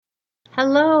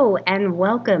Hello and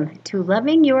welcome to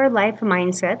Loving Your Life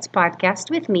Mindsets podcast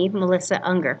with me, Melissa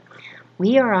Unger.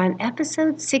 We are on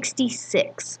episode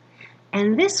 66,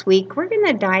 and this week we're going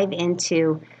to dive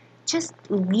into just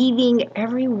leaving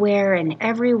everywhere and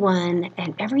everyone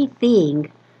and everything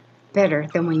better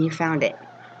than when you found it.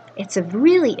 It's a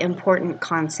really important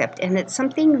concept, and it's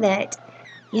something that,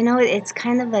 it's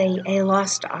kind of a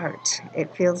lost art.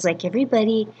 It feels like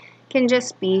everybody can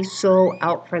just be so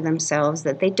out for themselves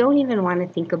that they don't even want to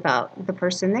think about the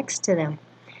person next to them.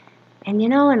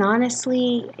 And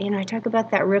honestly, I talk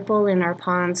about that ripple in our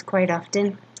ponds quite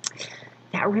often.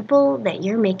 That ripple that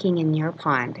you're making in your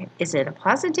pond, is it a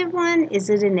positive one? Is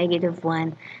it a negative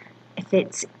one? If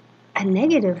it's a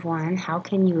negative one, how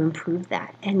can you improve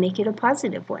that and make it a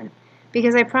positive one?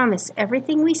 Because I promise,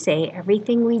 everything we say,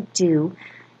 everything we do,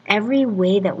 every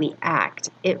way that we act,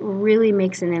 it really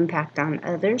makes an impact on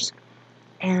others.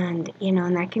 And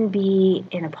that can be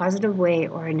in a positive way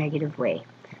or a negative way.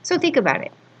 So think about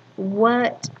it.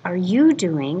 What are you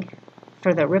doing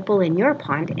for the ripple in your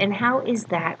pond, and how is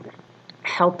that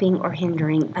helping or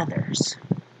hindering others?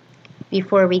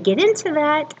 Before we get into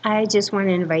that, I just want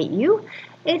to invite you,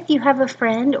 if you have a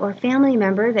friend or family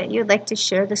member that you'd like to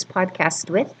share this podcast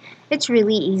with, it's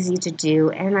really easy to do,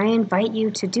 and I invite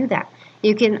you to do that.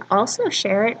 You can also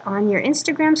share it on your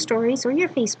Instagram stories or your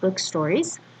Facebook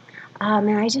stories.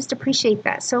 And I just appreciate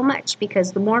that so much,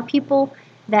 because the more people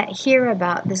that hear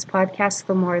about this podcast,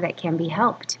 the more that can be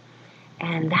helped.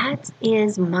 And that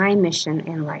is my mission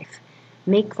in life.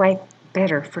 Make life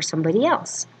better for somebody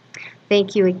else.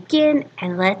 Thank you again,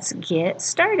 and let's get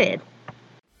started.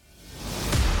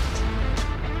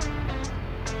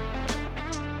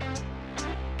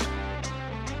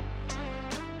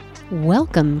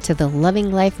 Welcome to the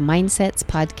Loving Life Mindsets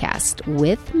podcast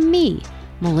with me,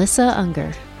 Melissa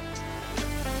Unger.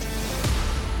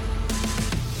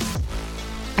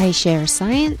 I share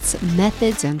science,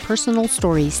 methods, and personal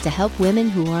stories to help women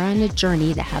who are on a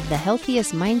journey to have the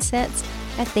healthiest mindsets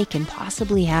that they can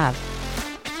possibly have.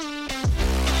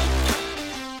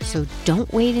 So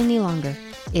don't wait any longer.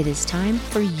 It is time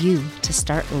for you to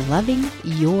start loving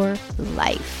your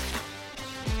life.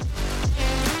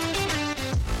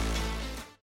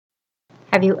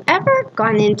 Have you ever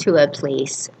gone into a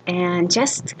place and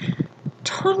just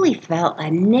totally felt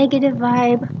a negative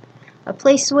vibe? A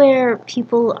place where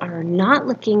people are not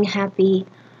looking happy,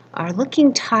 are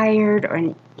looking tired,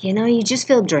 or, you just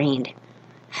feel drained.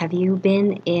 Have you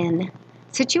been in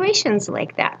situations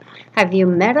like that? Have you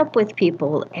met up with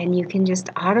people and you can just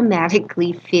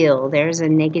automatically feel there's a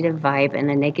negative vibe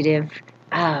and a negative,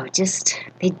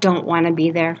 they don't want to be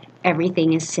there.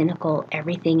 Everything is cynical.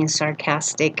 Everything is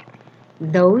sarcastic.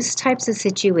 Those types of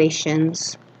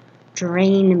situations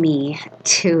drain me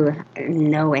to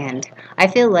no end. I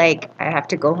feel like I have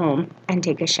to go home and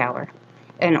take a shower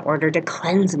in order to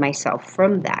cleanse myself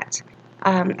from that.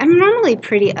 I'm normally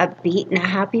pretty upbeat and a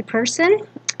happy person.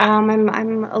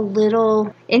 I'm a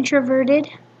little introverted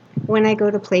when I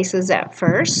go to places at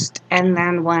first, and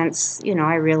then once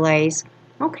I realize,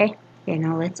 okay,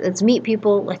 let's meet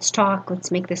people, let's talk, let's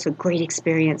make this a great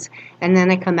experience, and then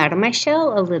I come out of my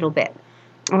shell a little bit.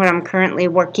 What I'm currently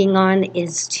working on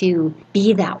is to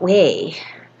be that way,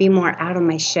 be more out of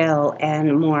my shell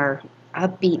and more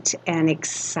upbeat and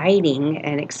exciting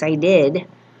and excited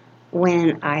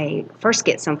when I first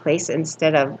get someplace,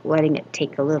 instead of letting it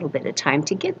take a little bit of time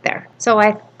to get there. So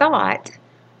I thought,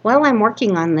 while I'm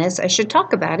working on this, I should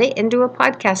talk about it and do a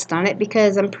podcast on it,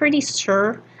 because I'm pretty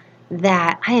sure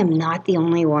that I am not the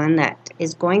only one that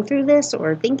is going through this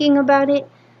or thinking about it.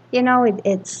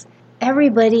 It's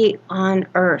everybody on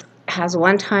earth has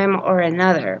one time or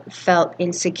another felt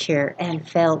insecure and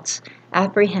felt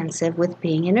apprehensive with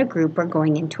being in a group or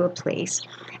going into a place.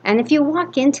 And if you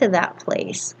walk into that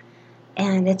place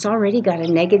and it's already got a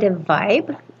negative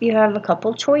vibe, you have a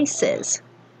couple choices.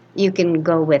 You can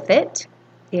go with it,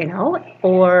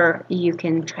 or you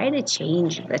can try to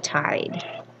change the tide.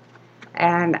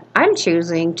 And I'm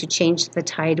choosing to change the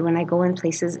tide when I go in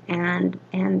places and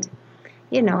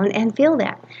feel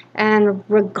that. And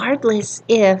regardless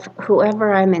if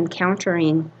whoever I'm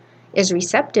encountering is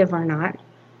receptive or not,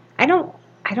 I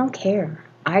don't care.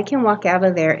 I can walk out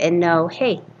of there and know,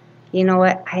 hey, you know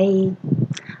what? I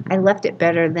left it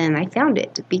better than I found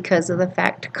it, because of the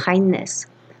fact kindness,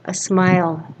 a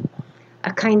smile,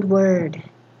 a kind word,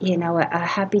 a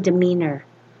happy demeanor,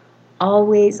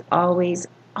 always, always,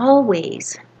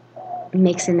 always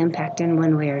makes an impact in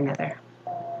one way or another.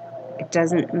 It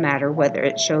doesn't matter whether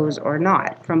it shows or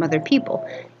not from other people.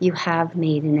 You have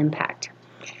made an impact.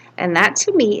 And that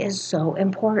to me is so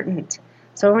important.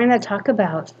 So we're going to talk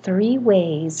about 3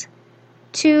 ways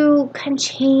to kind of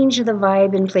change the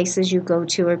vibe in places you go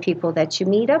to or people that you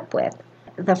meet up with.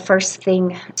 The first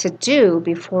thing to do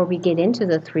before we get into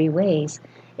the 3 ways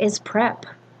is prep.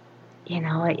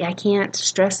 I can't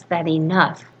stress that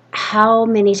enough. How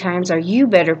many times are you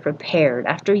better prepared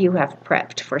after you have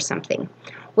prepped for something?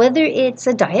 Whether it's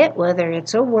a diet, whether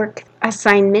it's a work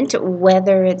assignment,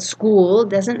 whether it's school,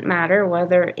 doesn't matter,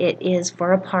 whether it is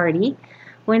for a party.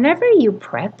 Whenever you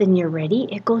prep and you're ready,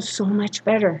 it goes so much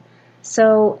better.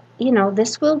 So,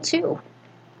 this will too.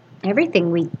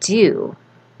 Everything we do,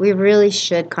 we really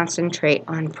should concentrate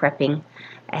on prepping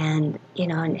and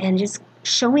just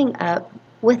showing up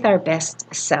with our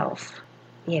best self.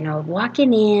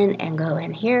 Walking in and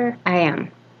going, here I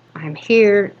am. I'm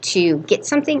here to get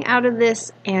something out of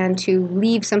this and to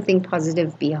leave something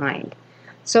positive behind.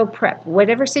 So prep,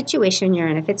 whatever situation you're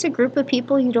in. If it's a group of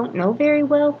people you don't know very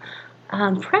well,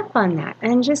 prep on that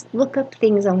and just look up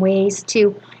things on ways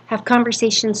to have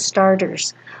conversation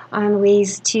starters, on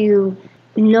ways to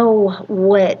know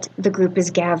what the group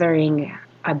is gathering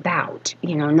about.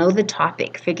 Know the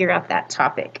topic, figure out that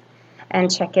topic and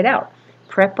check it out.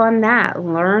 Prep on that,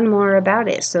 learn more about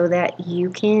it so that you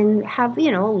can have, a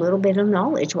little bit of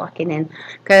knowledge walking in.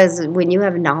 Because when you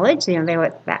have knowledge,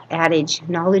 that adage,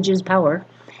 knowledge is power.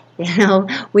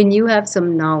 When you have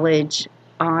some knowledge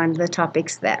on the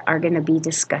topics that are going to be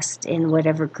discussed in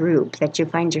whatever group that you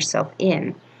find yourself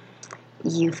in,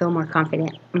 you feel more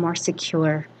confident, more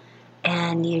secure,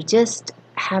 and you just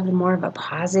have more of a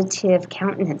positive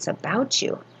countenance about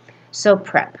you. So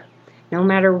prep. No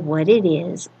matter what it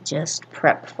is, just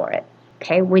prep for it.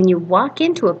 Okay, when you walk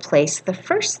into a place, the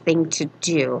first thing to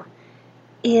do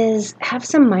is have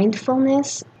some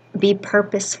mindfulness, be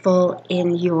purposeful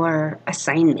in your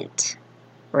assignment,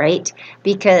 right?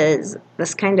 Because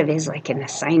this kind of is like an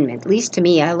assignment. At least to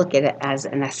me, I look at it as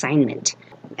an assignment.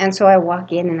 And so I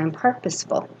walk in and I'm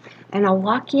purposeful. And I'll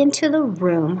walk into the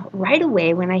room right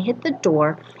away when I hit the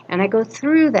door and I go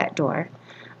through that door.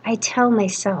 I tell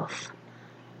myself,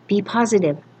 be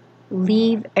positive.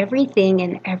 Leave everything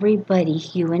and everybody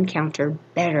you encounter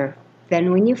better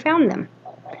than when you found them.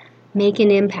 Make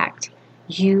an impact.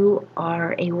 You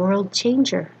are a world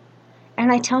changer.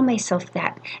 And I tell myself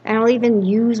that. And I'll even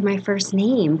use my first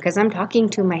name because I'm talking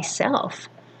to myself.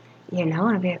 And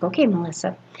I'll be like, okay,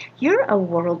 Melissa, you're a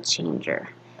world changer.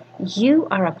 You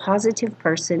are a positive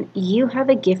person. You have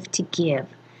a gift to give.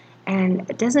 And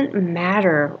it doesn't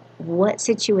matter what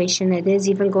situation it is,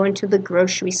 even going to the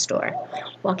grocery store.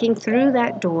 Walking through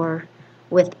that door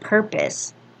with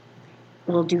purpose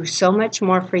will do so much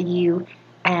more for you.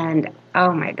 And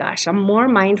oh my gosh, I'm more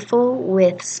mindful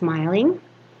with smiling.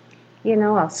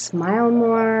 I'll smile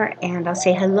more and I'll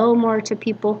say hello more to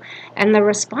people. And the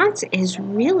response is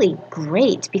really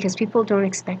great because people don't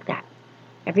expect that.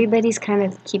 Everybody's kind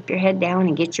of keep your head down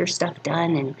and get your stuff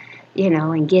done and,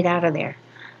 and get out of there.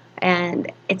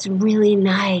 And it's really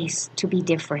nice to be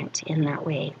different in that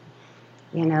way,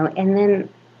 And then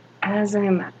as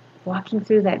I'm walking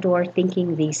through that door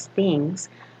thinking these things,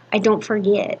 I don't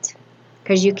forget.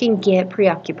 Because you can get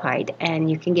preoccupied and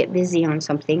you can get busy on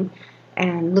something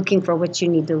and looking for what you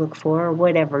need to look for or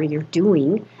whatever you're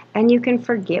doing, and you can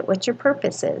forget what your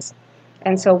purpose is.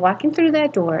 And so walking through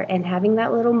that door and having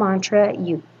that little mantra,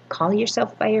 you call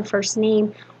yourself by your first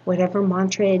name, whatever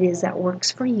mantra it is that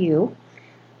works for you,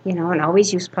 and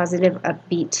always use positive,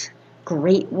 upbeat,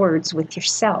 great words with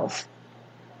yourself.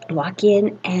 Walk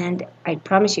in, and I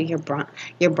promise you,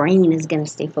 your brain is going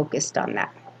to stay focused on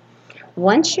that.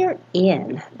 Once you're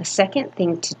in, the second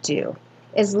thing to do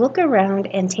is look around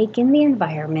and take in the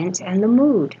environment and the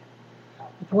mood.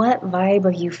 What vibe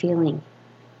are you feeling?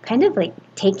 Kind of like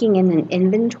taking in an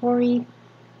inventory.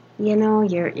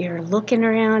 You're looking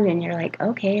around and you're like,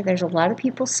 okay, there's a lot of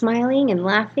people smiling and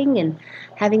laughing and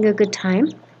having a good time.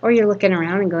 Or you're looking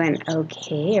around and going,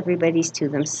 okay, everybody's to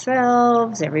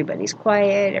themselves, everybody's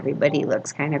quiet, everybody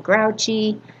looks kind of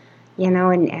grouchy,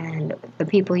 and the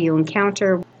people you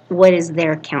encounter, what is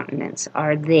their countenance?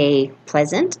 Are they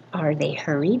pleasant? Are they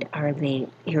hurried? Are they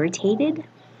irritated?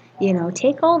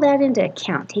 Take all that into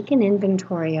account. Take an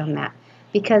inventory on that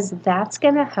because that's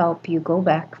going to help you go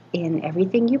back in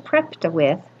everything you prepped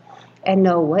with and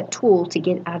know what tool to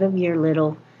get out of your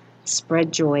little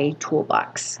spread joy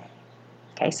toolbox.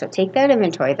 Okay, so take that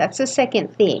inventory. That's the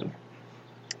second thing.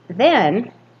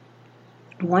 Then,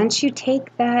 once you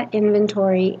take that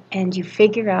inventory and you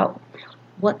figure out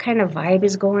what kind of vibe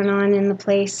is going on in the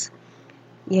place,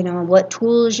 what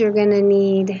tools you're going to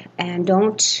need, and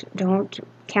don't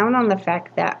count on the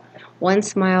fact that one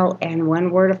smile and one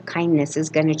word of kindness is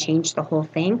going to change the whole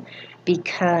thing,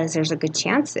 because there's a good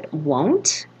chance it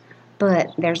won't,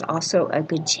 but there's also a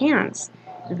good chance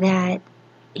that,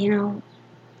 you know,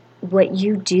 what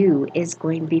you do is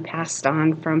going to be passed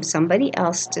on from somebody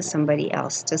else to somebody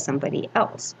else to somebody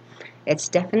else. It's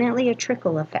definitely a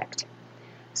trickle effect.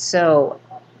 So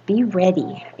be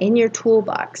ready in your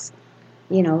toolbox.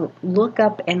 Look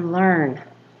up and learn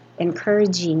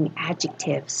encouraging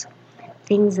adjectives,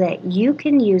 things that you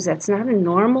can use that's not a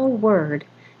normal word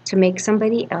to make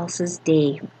somebody else's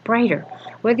day brighter.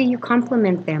 Whether you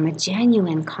compliment them, a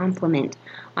genuine compliment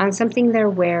on something they're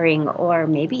wearing, or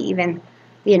maybe even,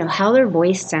 how their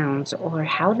voice sounds, or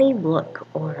how they look,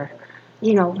 or,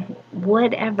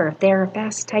 whatever. If they're a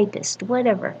fast typist,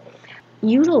 whatever.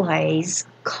 Utilize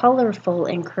colorful,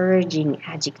 encouraging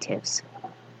adjectives.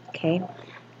 Okay?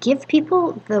 Give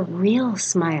people the real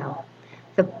smile.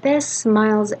 The best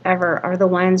smiles ever are the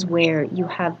ones where you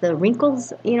have the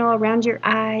wrinkles, around your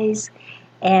eyes,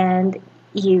 and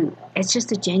it's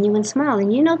just a genuine smile.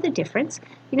 And you know the difference.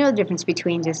 You know the difference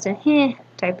between just a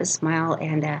type of smile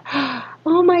and a,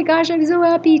 oh my gosh, I'm so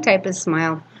happy type of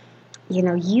smile.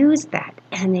 Use that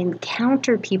and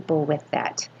encounter people with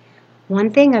that.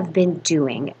 One thing I've been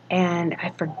doing, and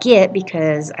I forget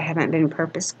because I haven't been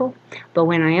purposeful, but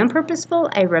when I am purposeful,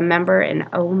 I remember, and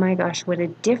oh my gosh, what a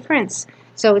difference.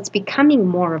 So it's becoming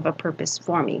more of a purpose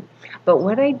for me. But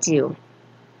what I do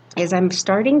is I'm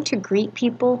starting to greet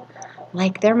people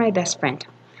like they're my best friend,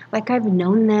 like I've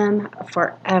known them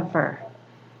forever.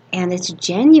 And it's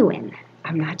genuine.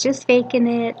 I'm not just faking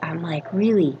it. I'm like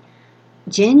really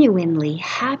genuinely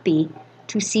happy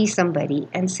to see somebody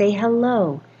and say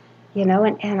hello.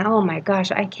 And oh my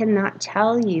gosh, I cannot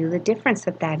tell you the difference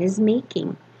that is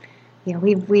making.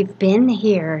 We've been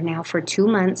here now for 2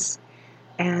 months,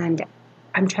 and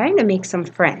I'm trying to make some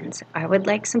friends. I would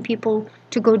like some people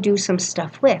to go do some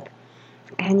stuff with.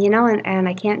 And and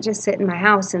I can't just sit in my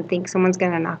house and think someone's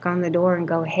going to knock on the door and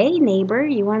go, "Hey neighbor,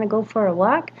 you want to go for a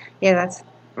walk?" Yeah, that's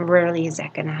rarely is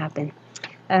that going to happen.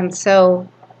 And so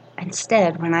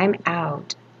instead, when I'm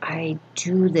out, I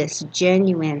do this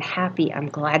genuine, happy, I'm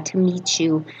glad to meet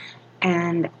you,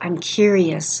 and I'm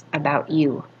curious about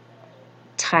you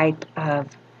type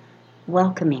of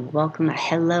welcome, a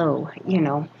hello,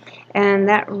 and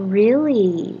that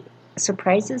really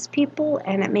surprises people,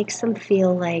 and it makes them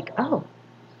feel like, oh,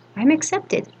 I'm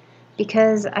accepted.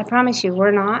 Because I promise you,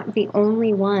 we're not the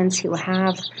only ones who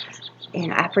have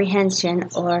apprehension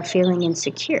or feeling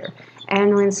insecure.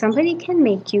 And when somebody can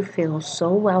make you feel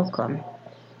so welcome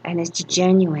and it's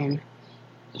genuine,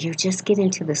 you just get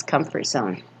into this comfort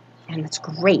zone, and it's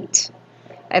great.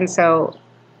 And so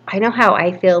I know how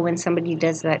I feel when somebody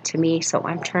does that to me, so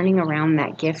I'm turning around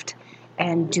that gift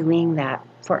and doing that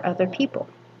for other people.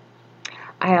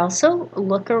 I also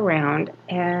look around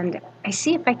and I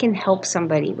see if I can help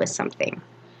somebody with something,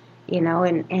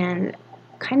 and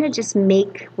kind of just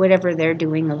make whatever they're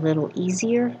doing a little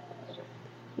easier,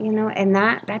 and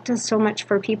that does so much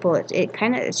for people. It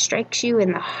kind of strikes you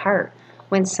in the heart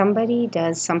when somebody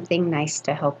does something nice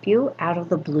to help you out of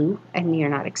the blue and you're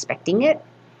not expecting it.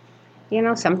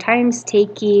 Sometimes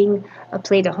taking a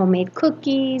plate of homemade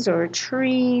cookies or a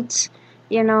treat,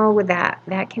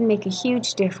 that can make a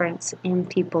huge difference in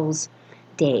people's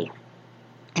day.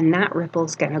 And that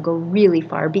ripple's going to go really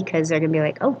far because they're going to be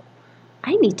like, oh,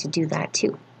 I need to do that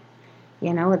too.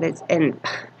 And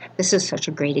this is such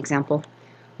a great example.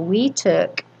 We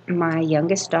took my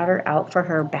youngest daughter out for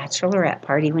her bachelorette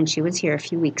party when she was here a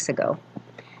few weeks ago.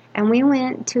 And we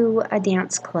went to a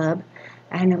dance club,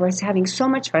 and it was having so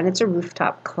much fun. It's a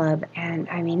rooftop club, and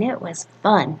I mean, it was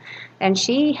fun. And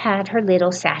she had her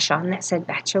little sash on that said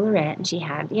bachelorette, and she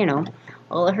had,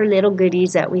 all of her little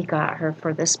goodies that we got her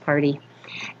for this party.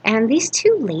 And these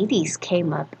two ladies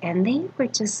came up, and they were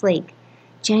just like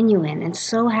genuine and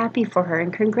so happy for her,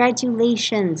 and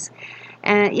congratulations.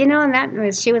 And,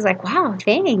 and she was like, wow,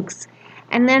 thanks.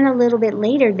 And then a little bit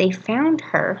later, they found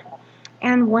her.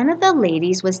 And one of the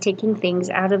ladies was taking things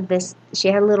out of this. She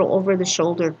had a little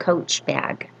over-the-shoulder Coach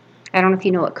bag. I don't know if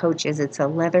you know what Coach is. It's a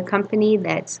leather company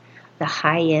that's the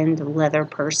high-end leather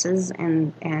purses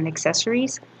and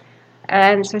accessories.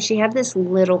 And so she had this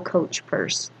little Coach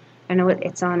purse. I know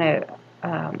it's on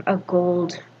a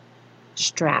gold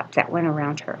strap that went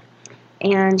around her.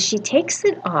 And she takes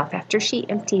it off after she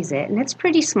empties it. And it's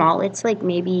pretty small. It's like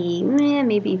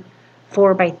maybe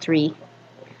 4 by 3.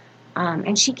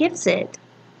 And she gives it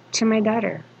to my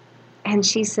daughter. And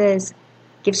she says,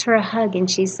 gives her a hug, and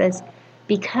she says,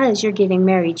 because you're getting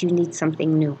married, you need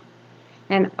something new.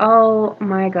 And oh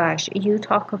my gosh, you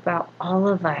talk about all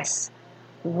of us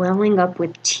welling up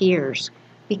with tears,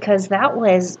 because that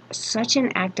was such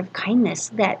an act of kindness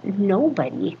that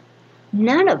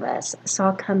none of us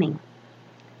saw coming.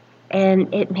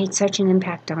 And it made such an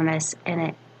impact on us.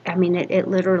 And it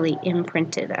literally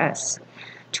imprinted us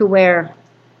to where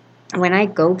when I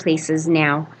go places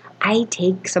now, I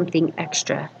take something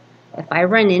extra. If I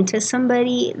run into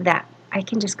somebody that I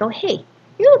can just go, hey,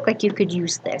 you look like you could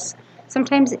use this.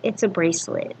 Sometimes it's a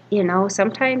bracelet,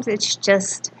 sometimes it's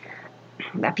just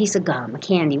a piece of gum, a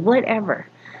candy, whatever.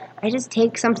 I just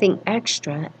take something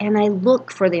extra and I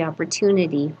look for the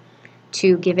opportunity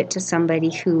to give it to somebody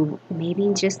who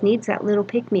maybe just needs that little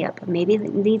pick-me-up, maybe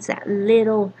needs that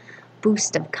little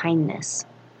boost of kindness,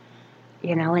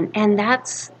 and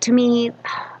that's, to me,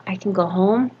 I can go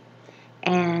home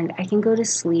and I can go to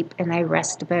sleep and I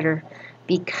rest better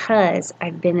because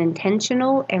I've been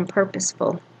intentional and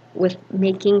purposeful with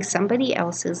making somebody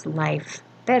else's life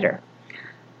better.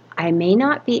 I may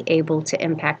not be able to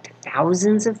impact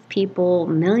thousands of people,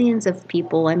 millions of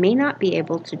people. I may not be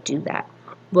able to do that.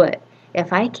 But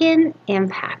if I can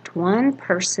impact one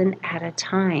person at a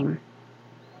time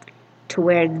to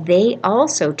where they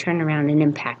also turn around and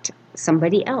impact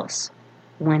somebody else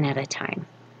one at a time,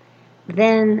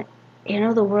 then,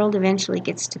 the world eventually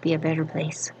gets to be a better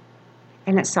place.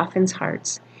 And it softens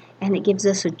hearts. And it gives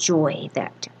us a joy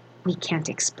that we can't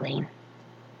explain.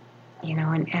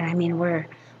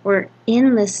 We're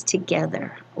in this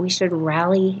together. We should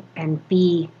rally and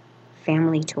be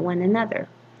family to one another.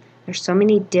 There's so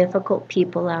many difficult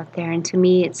people out there, and to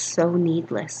me it's so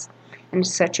needless and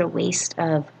such a waste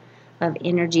of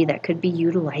energy that could be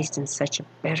utilized in such a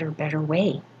better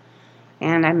way.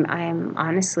 And I'm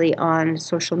honestly on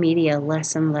social media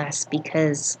less and less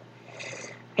because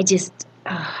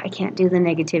I can't do the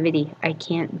negativity. I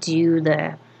can't do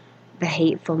the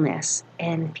hatefulness,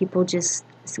 and people just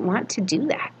want to do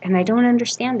that, and I don't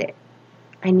understand it.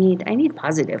 I need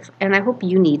positive, and I hope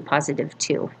you need positive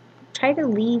too. Try to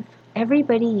leave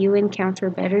everybody you encounter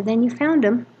better than you found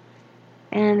them,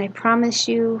 and I promise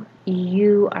you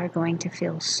are going to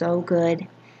feel so good.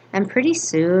 And pretty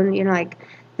soon, like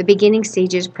the beginning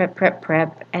stages, prep,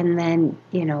 and then,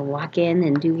 walk in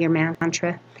and do your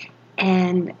mantra,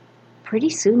 and pretty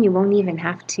soon you won't even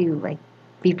have to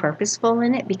be purposeful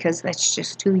in it because that's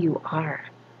just who you are.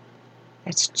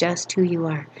 That's just who you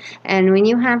are. And when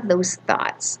you have those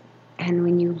thoughts, and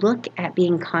when you look at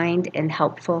being kind and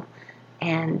helpful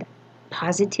and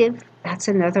positive, that's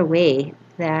another way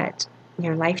that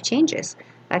your life changes.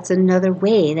 That's another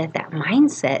way that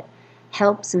mindset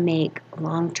helps make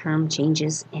long-term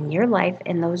changes in your life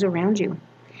and those around you.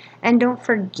 And don't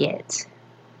forget,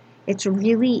 it's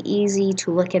really easy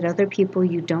to look at other people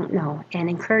you don't know and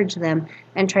encourage them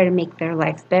and try to make their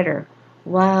life better,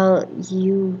 while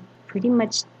you pretty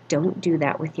much don't do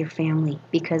that with your family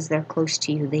because they're close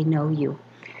to you, they know you.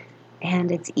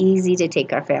 And it's easy to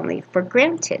take our family for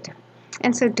granted.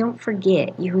 And so don't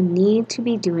forget, you need to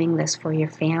be doing this for your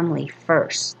family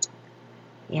first,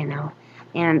 And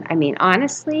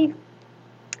honestly,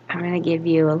 I'm going to give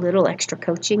you a little extra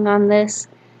coaching on this.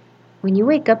 When you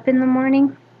wake up in the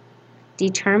morning,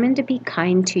 determine to be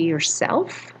kind to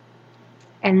yourself,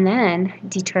 and then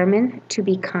determine to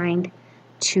be kind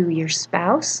to your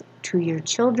spouse, to your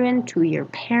children, to your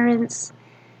parents,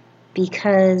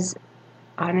 because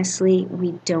honestly,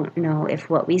 we don't know if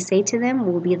what we say to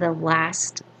them will be the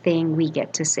last thing we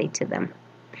get to say to them.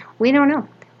 We don't know.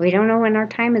 We don't know when our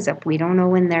time is up. We don't know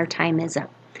when their time is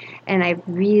up. And I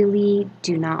really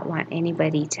do not want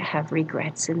anybody to have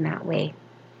regrets in that way.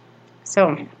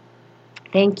 So,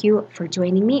 thank you for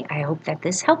joining me. I hope that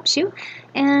this helps you.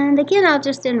 And again, I'll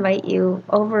just invite you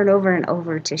over and over and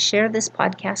over to share this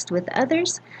podcast with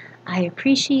others. I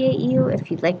appreciate you. If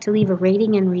you'd like to leave a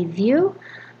rating and review,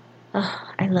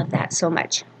 I love that so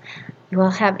much. You all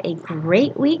have a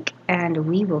great week, and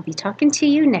we will be talking to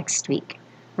you next week.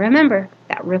 Remember,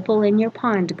 that ripple in your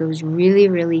pond goes really,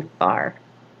 really far.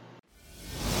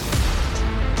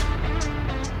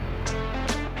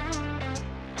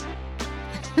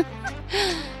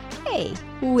 Hey,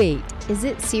 wait, is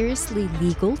it seriously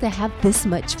legal to have this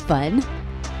much fun?